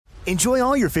Enjoy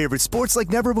all your favorite sports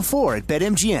like never before at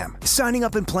BetMGM. Signing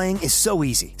up and playing is so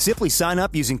easy. Simply sign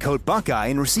up using code Buckeye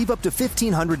and receive up to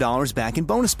 $1,500 back in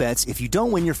bonus bets if you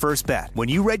don't win your first bet. When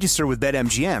you register with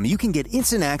BetMGM, you can get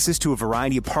instant access to a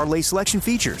variety of parlay selection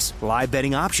features, live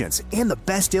betting options, and the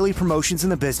best daily promotions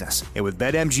in the business. And with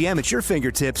BetMGM at your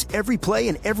fingertips, every play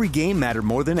and every game matter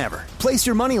more than ever. Place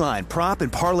your moneyline, prop,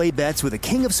 and parlay bets with the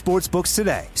king of sportsbooks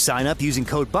today. Sign up using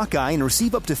code Buckeye and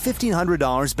receive up to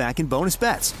 $1,500 back in bonus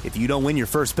bets if you don't win your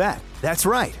first bet. That's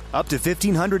right, up to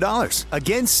 $1,500.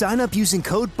 Again, sign up using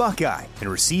code Buckeye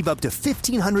and receive up to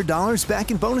 $1,500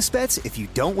 back in bonus bets if you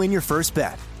don't win your first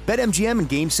bet. BetMGM and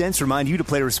GameSense remind you to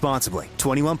play responsibly.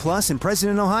 21 plus and present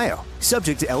in Ohio.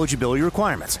 Subject to eligibility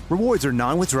requirements. Rewards are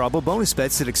non-withdrawable bonus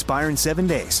bets that expire in 7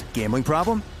 days. Gambling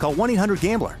problem? Call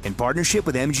 1-800-GAMBLER in partnership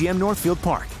with MGM Northfield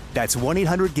Park. That's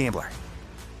 1-800-GAMBLER.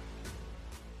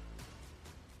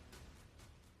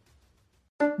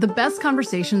 The best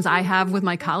conversations I have with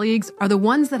my colleagues are the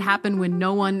ones that happen when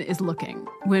no one is looking,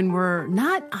 when we're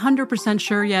not 100%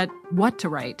 sure yet what to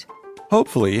write.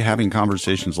 Hopefully, having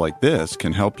conversations like this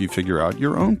can help you figure out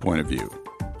your own point of view.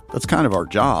 That's kind of our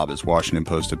job as Washington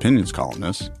Post opinions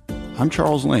columnists. I'm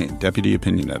Charles Lane, Deputy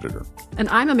Opinion Editor. And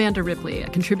I'm Amanda Ripley, a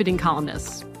contributing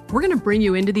columnist. We're going to bring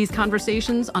you into these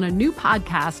conversations on a new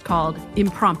podcast called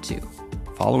Impromptu.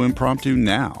 Follow Impromptu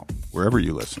now, wherever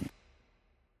you listen.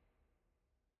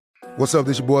 What's up,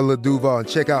 this your boy Lil Duval, and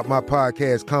check out my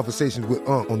podcast, Conversations with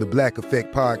Unc, on the Black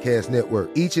Effect Podcast Network.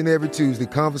 Each and every Tuesday,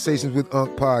 Conversations with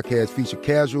Unc podcast feature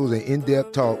casual and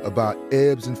in-depth talk about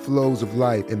ebbs and flows of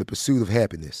life and the pursuit of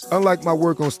happiness. Unlike my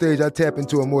work on stage, I tap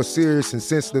into a more serious and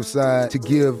sensitive side to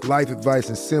give life advice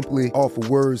and simply offer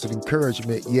words of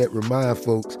encouragement, yet remind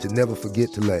folks to never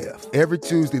forget to laugh. Every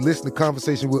Tuesday, listen to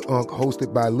Conversations with Unc,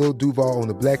 hosted by Lil Duval on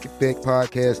the Black Effect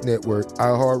Podcast Network,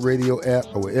 iHeartRadio app,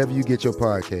 or wherever you get your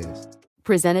podcasts.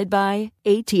 Presented by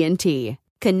AT&T.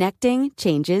 Connecting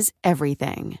changes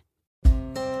everything.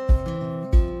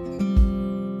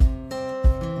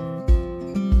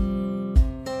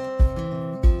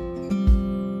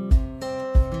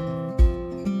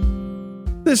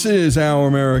 This is Our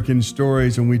American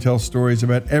Stories, and we tell stories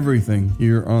about everything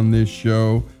here on this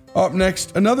show. Up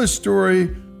next, another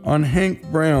story on Hank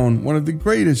Brown, one of the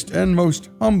greatest and most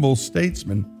humble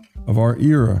statesmen of our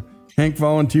era. Hank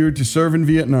volunteered to serve in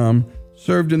Vietnam,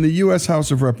 served in the U.S.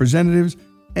 House of Representatives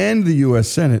and the U.S.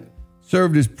 Senate,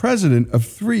 served as president of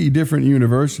 3 different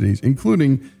universities,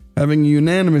 including having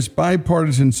unanimous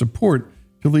bipartisan support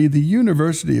to lead the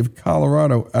University of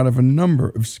Colorado out of a number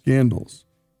of scandals.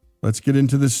 Let's get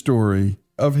into the story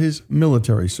of his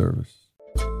military service.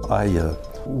 I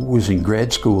was in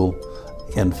grad school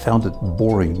and found it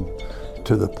boring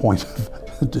to the point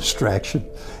of distraction.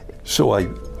 So I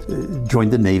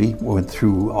joined the Navy, went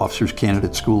through Officers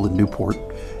Candidate School in Newport,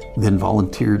 then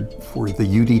volunteered for the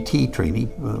UDT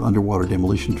training, underwater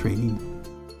demolition training.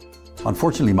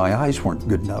 Unfortunately, my eyes weren't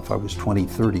good enough. I was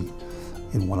 20/30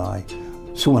 in one eye.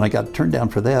 So when I got turned down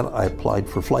for that, I applied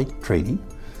for flight training.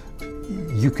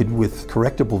 You could, with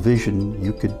correctable vision,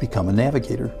 you could become a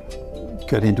navigator.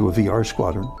 Got into a VR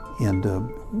squadron. And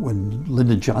when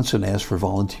Lyndon Johnson asked for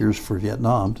volunteers for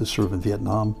Vietnam, to serve in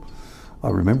Vietnam, I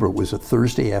remember it was a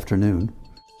Thursday afternoon.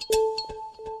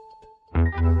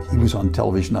 He was on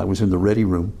television. I was in the ready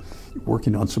room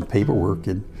working on some paperwork,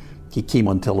 and he came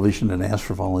on television and asked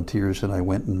for volunteers, and I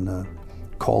went and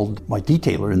called my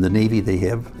detailer. In the Navy, they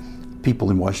have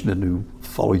people in Washington who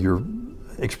follow your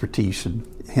expertise and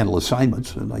handle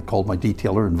assignments, and I called my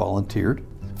detailer and volunteered,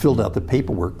 filled out the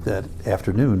paperwork that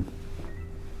afternoon.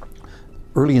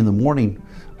 Early in the morning,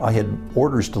 I had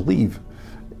orders to leave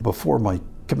before my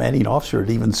commanding officer had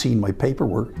even seen my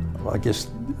paperwork. I guess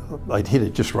I'd hit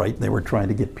it just right, and they were trying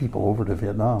to get people over to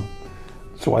Vietnam.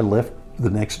 So I left the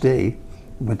next day,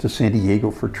 went to San Diego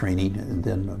for training, and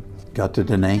then got to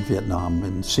Da Nang, Vietnam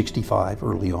in '65,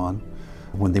 early on,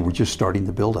 when they were just starting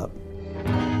the buildup.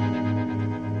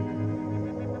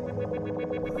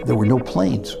 There were no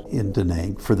planes in Da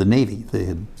Nang for the Navy. They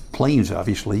had planes,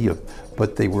 obviously,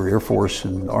 but they were Air Force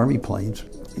and Army planes.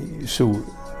 So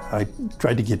I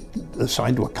tried to get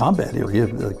assigned to a combat area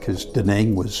because Da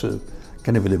Nang was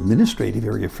kind of an administrative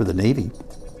area for the Navy.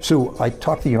 So I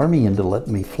talked the Army into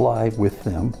letting me fly with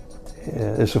them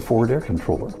as a forward air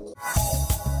controller.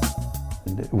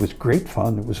 And it was great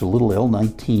fun. It was a little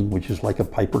L-19, which is like a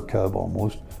Piper Cub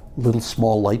almost, little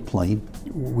small light plane.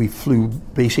 We flew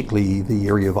basically the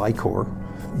area of I-Corps.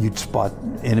 You'd spot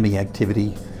enemy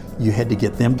activity. You had to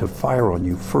get them to fire on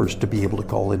you first to be able to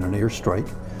call in an airstrike.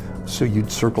 So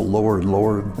you'd circle lower and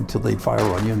lower until they'd fire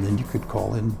on you, and then you could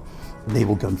call in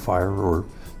naval gunfire or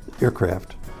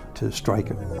aircraft to strike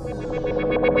him.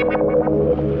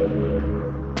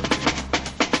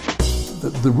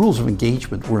 The rules of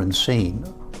engagement were insane,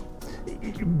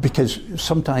 because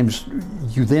sometimes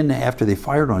you then, after they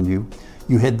fired on you,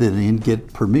 you had to then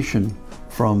get permission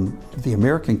from the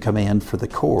American command for the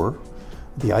Corps,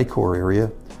 the I Corps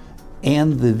area,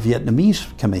 and the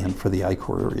Vietnamese command for the I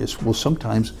Corps areas. Well,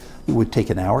 sometimes it would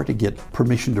take an hour to get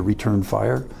permission to return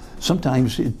fire.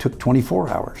 Sometimes it took 24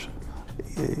 hours.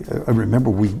 I remember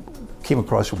we came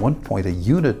across at one point a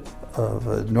unit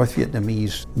of North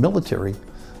Vietnamese military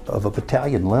of a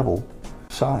battalion level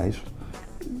size.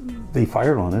 They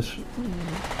fired on us.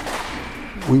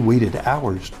 We waited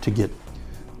hours to get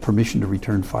permission to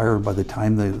return fire. By the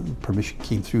time the permission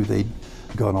came through, they'd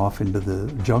gone off into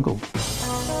the jungle.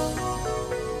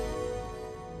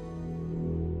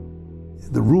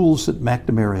 The rules that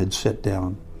McNamara had set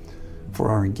down for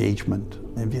our engagement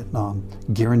in Vietnam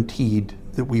guaranteed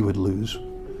that we would lose.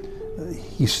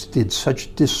 He did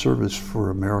such disservice for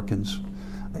Americans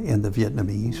and the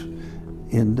Vietnamese.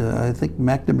 And I think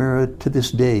McNamara, to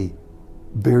this day,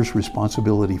 bears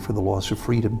responsibility for the loss of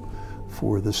freedom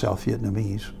for the South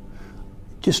Vietnamese.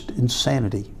 Just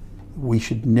insanity. We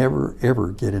should never,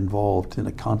 ever get involved in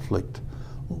a conflict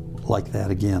like that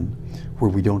again,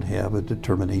 where we don't have a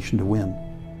determination to win.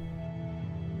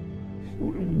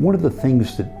 One of the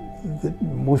things that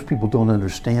most people don't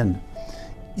understand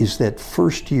is that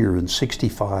first year in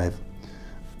 '65,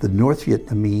 the North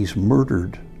Vietnamese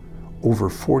murdered over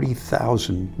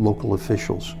 40,000 local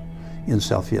officials in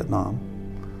South Vietnam.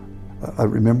 I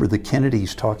remember the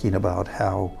Kennedys talking about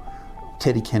how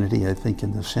Teddy Kennedy, I think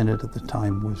in the Senate at the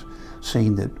time, was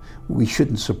saying that we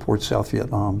shouldn't support South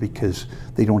Vietnam because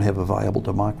they don't have a viable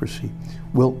democracy.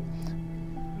 Well,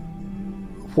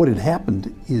 what had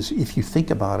happened is, if you think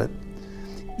about it,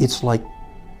 it's like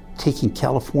taking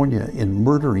California and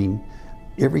murdering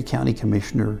every county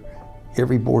commissioner,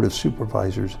 every board of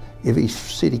supervisors, every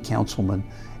city councilman,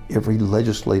 every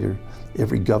legislator,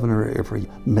 every governor, every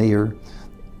mayor,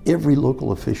 every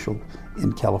local official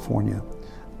in California.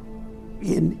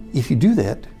 And if you do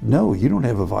that, no, you don't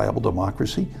have a viable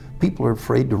democracy. People are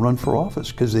afraid to run for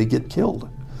office because they get killed.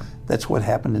 That's what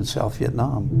happened in South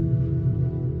Vietnam.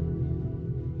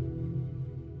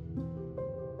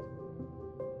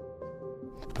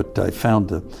 But I found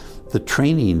the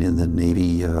training in the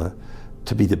Navy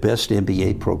to be the best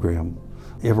MBA program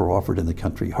ever offered in the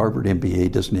country. Harvard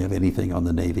MBA doesn't have anything on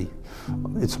the Navy.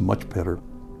 It's much better.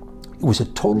 It was a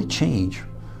total change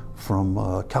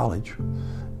from college.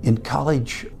 In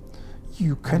college,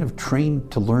 you kind of train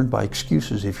to learn by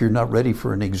excuses. If you're not ready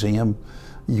for an exam,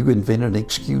 you invent an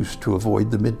excuse to avoid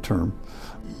the midterm.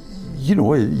 You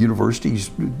know,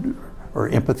 universities are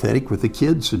empathetic with the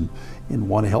kids and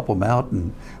want to help them out.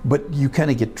 But you kind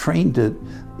of get trained to,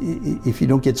 if you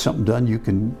don't get something done, you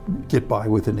can get by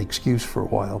with an excuse for a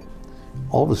while.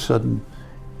 All of a sudden,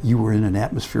 you were in an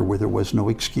atmosphere where there was no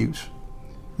excuse.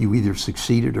 You either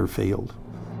succeeded or failed.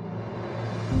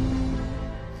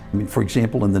 I mean, for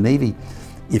example, in the Navy,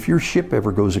 if your ship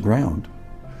ever goes aground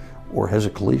or has a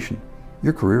collision,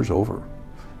 your career's over.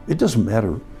 It doesn't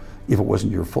matter if it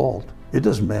wasn't your fault. It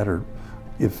doesn't matter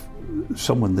if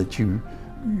someone that you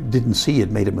didn't see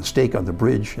had made a mistake on the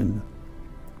bridge. And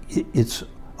it's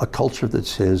a culture that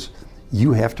says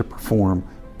you have to perform,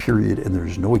 period, and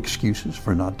there's no excuses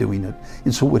for not doing it.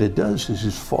 And so what it does is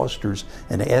it fosters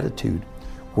an attitude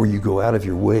where you go out of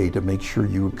your way to make sure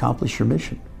you accomplish your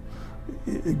mission.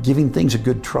 Giving things a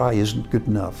good try isn't good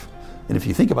enough. And if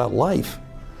you think about life,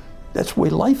 that's the way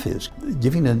life is.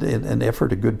 Giving an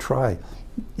effort a good try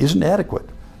isn't adequate.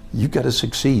 You've got to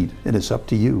succeed, and it's up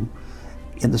to you.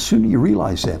 And the sooner you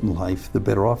realize that in life, the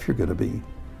better off you're going to be.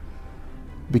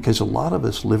 Because a lot of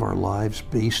us live our lives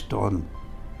based on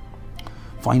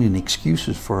finding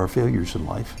excuses for our failures in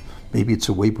life. Maybe it's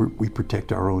a way we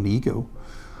protect our own ego.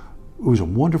 It was a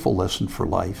wonderful lesson for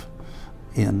life,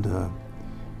 and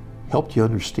helped you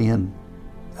understand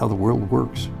how the world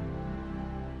works.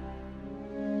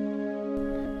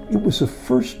 It was the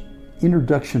first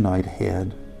introduction I'd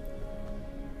had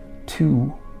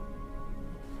to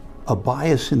a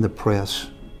bias in the press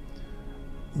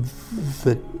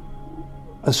that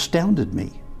astounded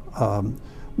me.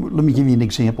 Let me give you an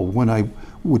example. When I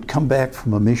would come back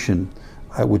from a mission,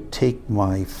 I would take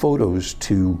my photos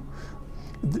to,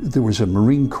 there was a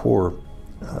Marine Corps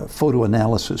photo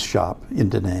analysis shop in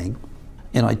Da Nang,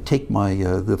 and I'd take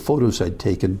the photos I'd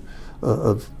taken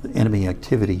of enemy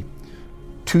activity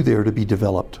to there to be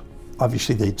developed.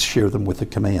 Obviously, they'd share them with the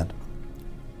command.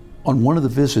 On one of the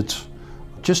visits,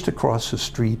 just across the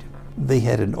street, they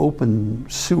had an open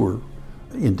sewer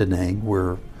in Da Nang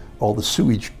where all the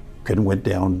sewage kind of went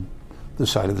down the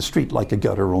side of the street, like a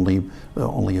gutter, only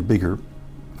a bigger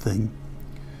thing.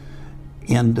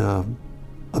 And a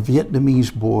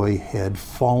Vietnamese boy had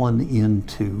fallen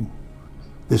into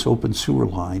this open sewer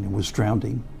line and was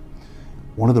drowning.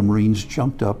 One of the Marines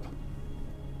jumped up,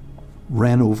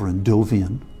 ran over and dove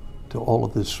in to all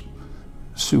of this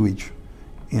sewage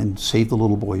and saved the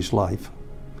little boy's life.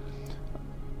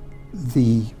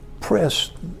 The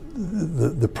press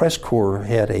corps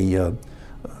had a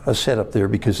setup there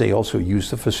because they also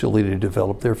used the facility to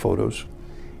develop their photos.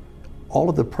 All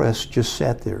of the press just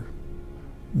sat there.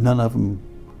 None of them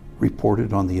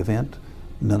reported on the event.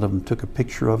 None of them took a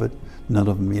picture of it. None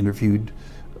of them interviewed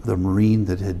the Marine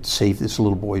that had saved this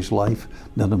little boy's life.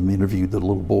 None of them interviewed the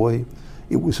little boy.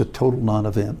 It was a total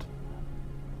non-event.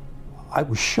 I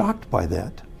was shocked by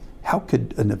that. How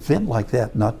could an event like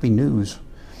that not be news?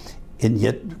 And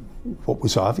yet, what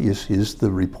was obvious is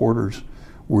the reporters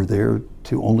were there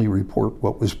to only report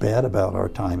what was bad about our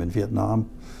time in Vietnam,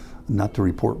 not to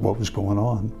report what was going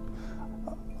on.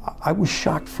 I was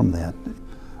shocked from that.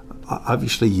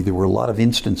 Obviously, there were a lot of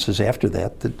instances after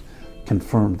that that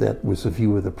confirmed that was the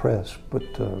view of the press, but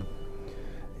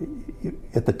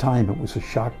at the time it was a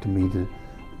shock to me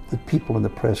that people in the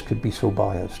press could be so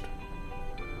biased.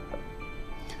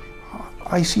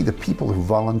 I see the people who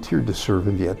volunteered to serve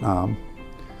in Vietnam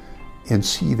and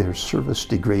see their service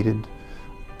degraded,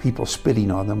 people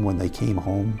spitting on them when they came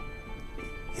home.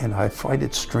 And I find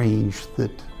it strange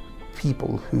that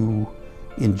people who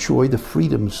enjoy the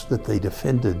freedoms that they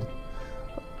defended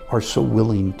are so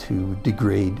willing to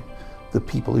degrade the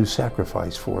people who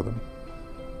sacrifice for them.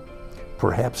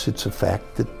 Perhaps it's a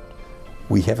fact that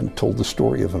we haven't told the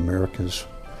story of America's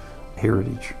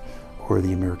heritage or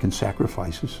the American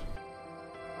sacrifices.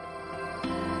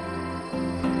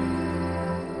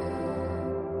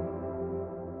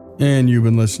 And you've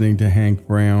been listening to Hank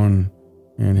Brown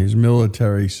and his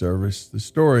military service, the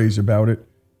stories about it.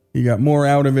 He got more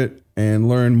out of it and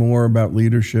learned more about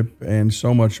leadership and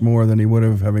so much more than he would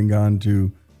have having gone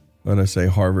to, let us say,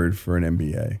 Harvard for an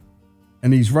MBA.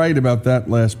 And he's right about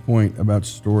that last point about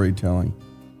storytelling.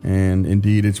 And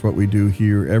indeed, it's what we do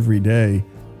here every day,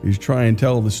 is try and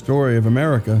tell the story of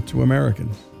America to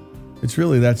Americans. It's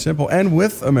really that simple. And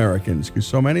with Americans, because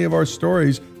so many of our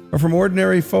stories are from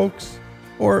ordinary folks,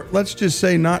 or let's just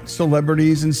say not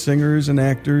celebrities and singers and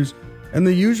actors, and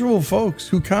the usual folks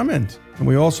who comment. And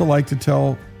we also like to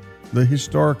tell the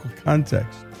historical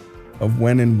context of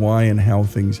when and why and how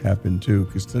things happen too,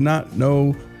 because to not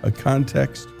know a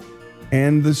context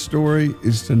and the story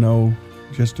is to know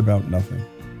just about nothing.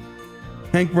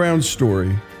 Hank Brown's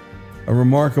story, a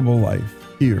remarkable life,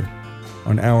 here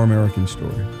on Our American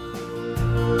Story.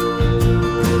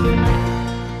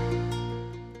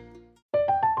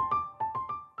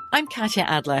 I'm Katya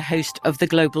Adler, host of The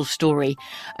Global Story.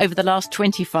 Over the last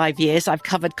 25 years, I've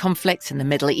covered conflicts in the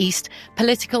Middle East,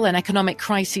 political and economic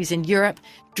crises in Europe,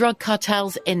 drug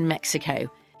cartels in Mexico.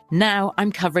 Now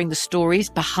I'm covering the stories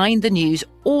behind the news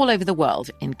all over the world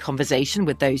in conversation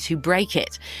with those who break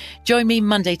it. Join me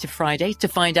Monday to Friday to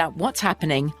find out what's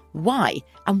happening, why,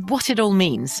 and what it all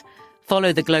means.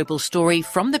 Follow The Global Story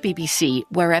from the BBC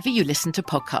wherever you listen to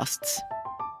podcasts.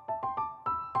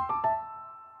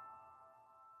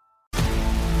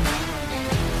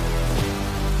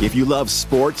 If you love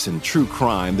sports and true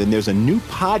crime, then there's a new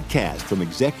podcast from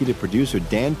executive producer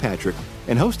Dan Patrick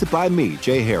and hosted by me,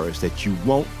 Jay Harris, that you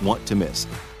won't want to miss.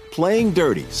 Playing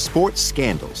Dirty: Sports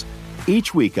Scandals.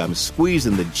 Each week, I'm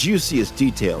squeezing the juiciest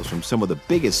details from some of the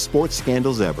biggest sports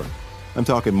scandals ever. I'm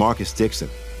talking Marcus Dixon,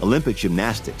 Olympic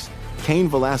gymnastics, Cain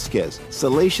Velasquez,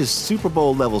 salacious Super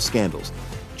Bowl-level scandals.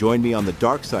 Join me on the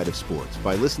dark side of sports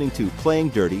by listening to Playing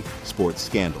Dirty: Sports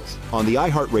Scandals on the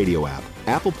iHeartRadio app,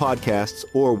 Apple Podcasts,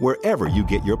 or wherever you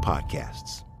get your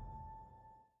podcasts.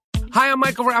 Hi, I'm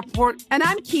Michael Rappaport. And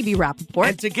I'm Kibi Rappaport.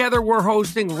 And together we're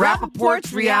hosting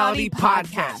Rappaport's Reality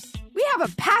Podcast. We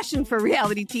have a passion for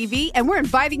reality TV, and we're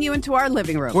inviting you into our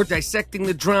living room. We're dissecting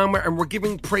the drama, and we're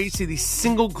giving praise to the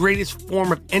single greatest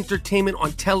form of entertainment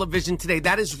on television today.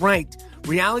 That is right.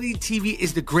 Reality TV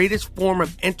is the greatest form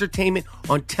of entertainment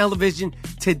on television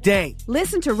today.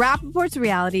 Listen to Rappaport's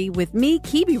Reality with me,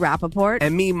 Kibi Rappaport.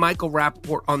 And me, Michael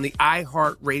Rappaport, on the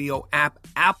iHeartRadio app,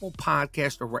 Apple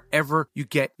Podcast, or wherever you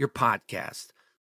get your podcast.